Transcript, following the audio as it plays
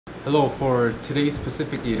Hello, for today's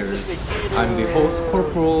Pacific Eaters, I'm the host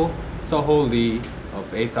Corporal Soho Lee of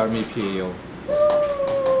 8th Army PAO.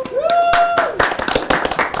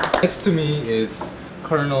 Next to me is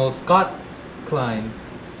Colonel Scott Klein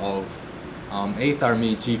of 8th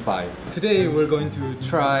Army G5. Today we're going to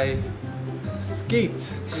try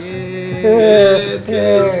skate. Yay!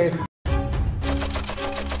 Skate!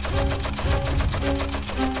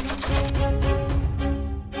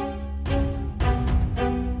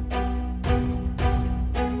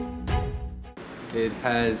 It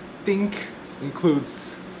has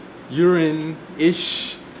includes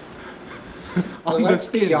urine-ish on the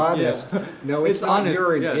skin. Be honest. Yeah. No, it's not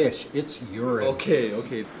urine-ish. Yeah. It's urine.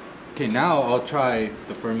 Okay. Now I'll try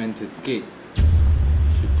the fermented skate.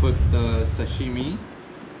 You put the sashimi,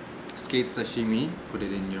 skate sashimi, put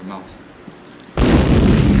it in your mouth.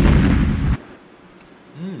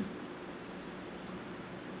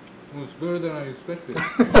 It's better than I expected.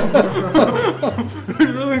 It's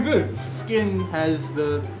really good. Skin has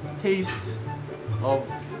the taste of...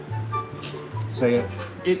 Say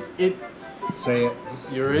it. Say it.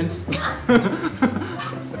 Urine.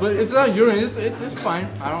 But it's not urine. It's fine.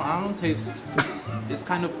 I don't taste. It's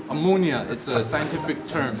kind of ammonia. It's a scientific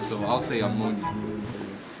term, so I'll say ammonia.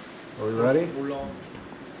 Are we ready?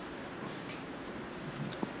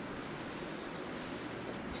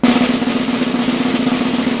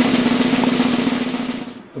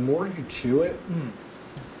 The more you chew it,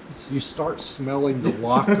 you start smelling the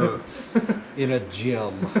locker in a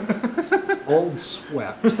gym. Old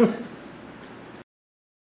sweat.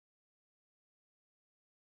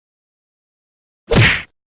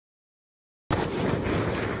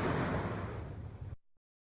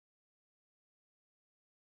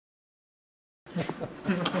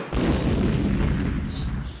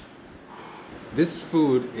 This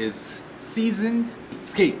food is seasoned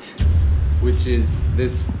skate, which is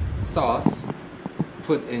this sauce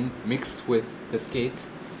put in mixed with the skate,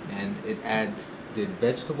 and it added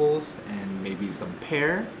vegetables and maybe some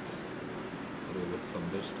pear. Put it with some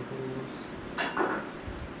vegetables.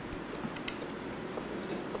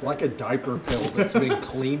 Like a diaper pill that's been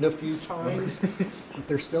cleaned a few times, but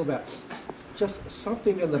there's still that, just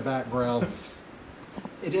something in the background.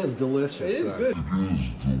 It is delicious. It is good.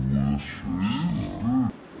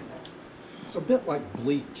 It's a bit like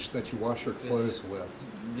bleach that you wash your clothes with.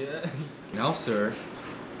 Yeah. Now, sir,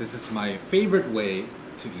 this is my favorite way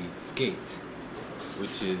to eat skate,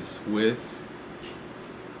 which is with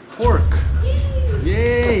pork.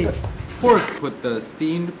 Yay! Pork. Put the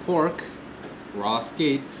steamed pork, raw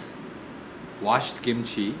skate, washed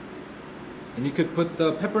kimchi, and you could put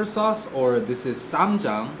the pepper sauce, or this is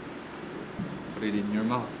samjang. Put it in your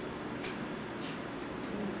mouth.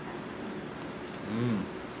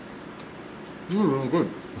 Really good.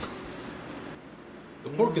 The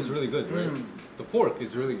pork is really good, right? The pork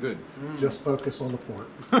is really good. Just focus on the pork.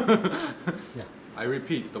 Yeah. I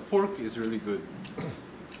repeat, the pork is really good.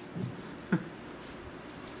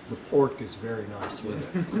 The pork is very nice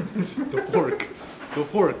with it. The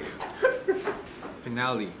pork.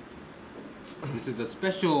 Finale. This is a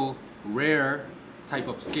special, rare type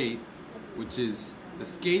of skate, which is the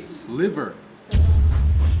skate's liver.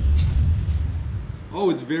 Oh,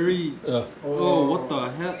 it's very... oh, what the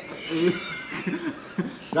heck?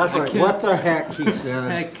 That's right. What the heck, he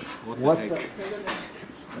said. What the heck?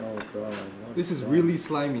 Oh, God. This is really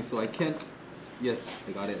slimy, so I can't... Yes,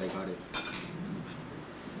 I got it.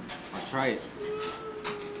 I'll try it.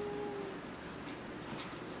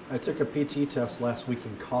 I took a PT test last week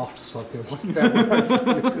and coughed something like that when I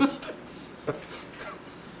finished.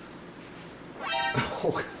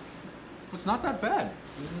 It's not that bad.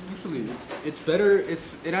 Actually, it's better.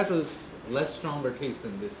 It has a less stronger taste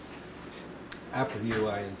than this. After you,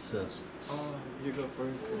 I insist. Oh, you go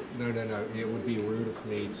first. No. It would be rude of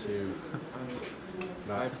me to.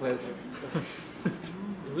 My pleasure. It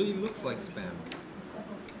really looks like spam.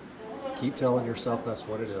 Keep telling yourself that's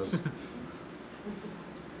what it is.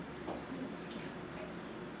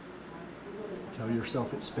 Tell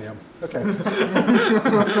yourself it's spam. Okay.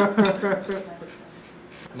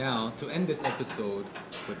 Now, to end this episode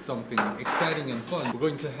with something exciting and fun, we're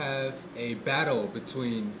going to have a battle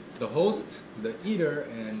between the host, the eater,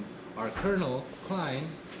 and our Colonel Klein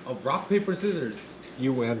of rock, paper, scissors.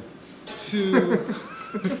 You win.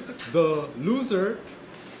 The loser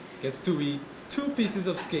gets to eat 2 pieces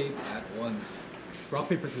of skate at once. Rock,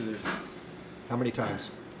 paper, scissors. How many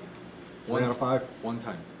times? 1 out of 5? One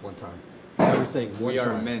time. One time. Everything. We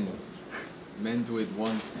are men. Men do it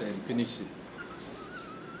once and finish it.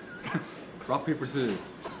 Rock, paper,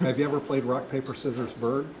 scissors. Have you ever played rock, paper, scissors,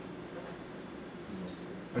 bird?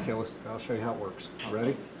 Okay, I'll show you how it works.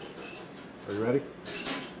 Ready? Are you ready?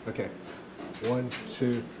 Okay. 1,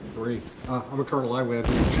 2, 3. I'm a colonel. I win.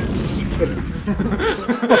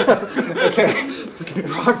 Okay.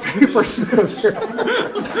 Rock, paper, scissors.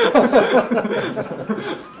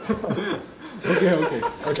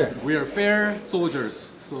 Okay. We are fair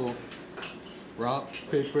soldiers, so rock,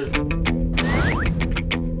 paper,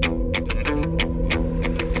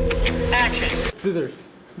 Action! scissors.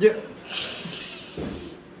 Yeah.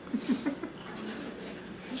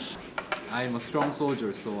 I'm a strong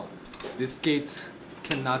soldier, so this skate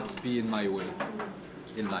cannot be in my way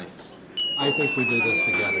in life. I think we do this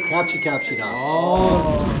together. Capture, capture now.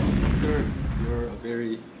 Oh, sir, you're a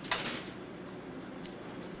very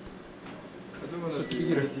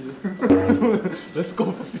Let's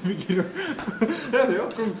go Pacific Eater. 해야 돼요?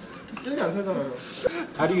 그럼 게임이 안 살잖아요.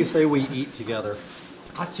 How do you say we eat together?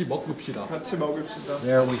 같이 먹읍시다. 같이 먹읍시다.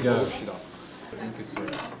 There we go. 먹읍시다. Thank you, sir.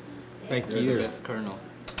 Thank You're the you. best colonel.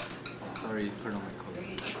 Sorry, Colonel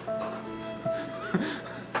McCullough.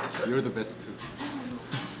 You're the best too.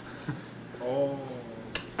 오.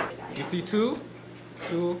 You see two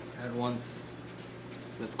at once.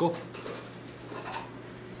 Let's go.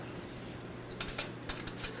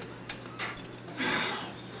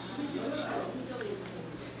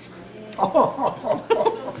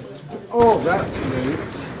 Oh, that's new.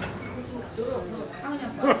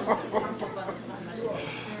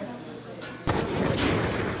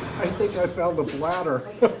 I think I found the bladder.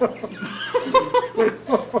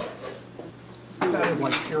 That is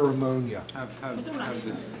like pure ammonia. Have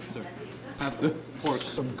this, sir. Have the pork.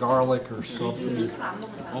 Some garlic or something.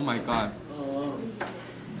 Oh my god.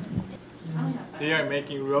 They are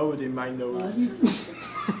making road in my nose.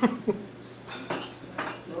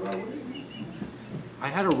 I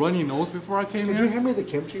had a runny nose before I came Could you here. hand me the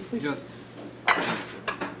kimchi, please? Yes.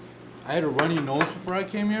 I had a runny nose before I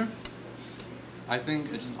came here. I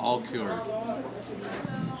think it's all cured.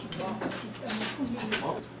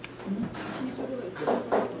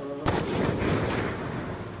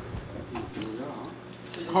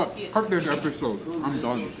 Cut this episode. I'm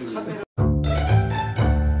done.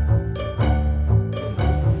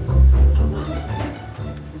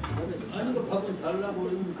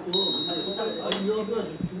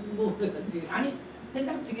 아니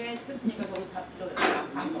된장찌개 시켰으니까 거기 다 저기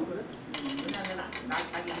밥 먹으래. 왜냐면 나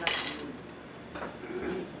자기 하나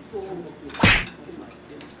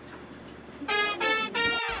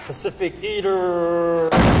Pacific Eater!